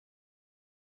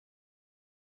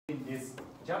This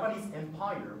Japanese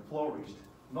empire flourished,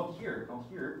 not here, not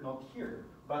here, not here,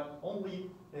 but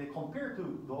only compared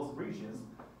to those regions,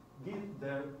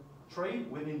 the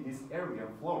trade within this area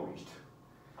flourished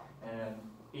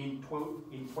in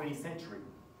 20th century.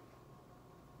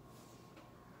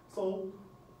 So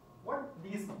what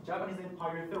this Japanese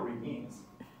empire theory means?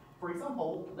 For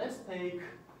example, let's take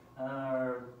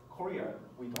Korea.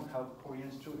 We don't have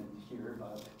Korean students here,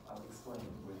 but I'll explain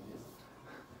with this.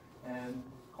 And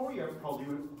Korea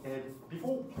produced,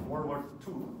 before World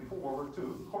War II,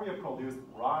 Korea produced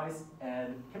rice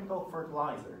and chemical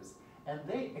fertilizers, and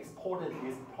they exported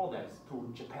these products to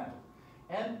Japan.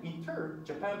 And in turn,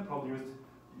 Japan produced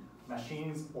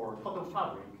machines or cotton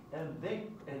fabric, and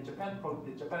Japan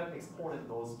exported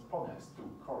those products to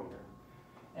Korea.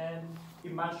 And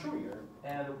in Manchuria,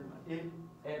 and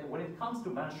when it comes to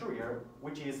Manchuria,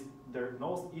 which is the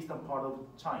northeastern part of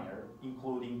China,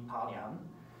 including Dalian,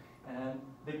 and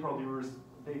they produce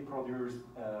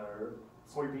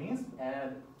soybeans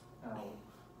and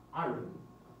iron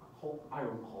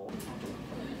coal.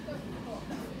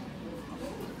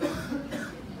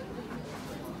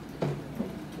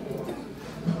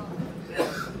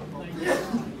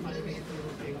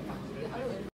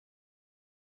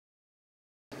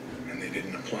 And they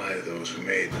didn't apply to those who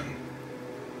made them.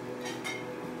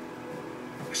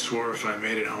 I swore if I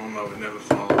made it home, I would never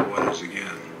follow the waters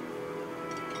again.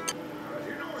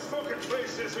 You know whose fucking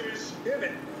place this is? Give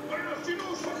it. Well, if you know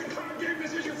whose fucking card game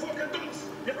this is, you fucking dunce.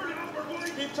 You heard it, Albert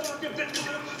White? Keep talking, bitch.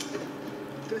 Come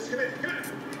here.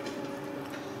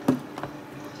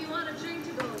 Do you want a drink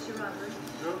to go with your Robert?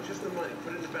 No, just the money.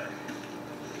 Put it in the bag.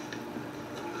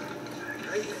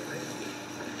 Right.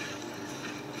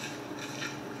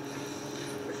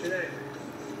 What's your name?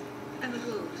 Emma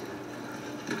Gould.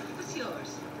 What's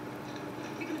yours?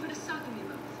 You're gonna put a sock in your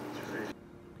mouth.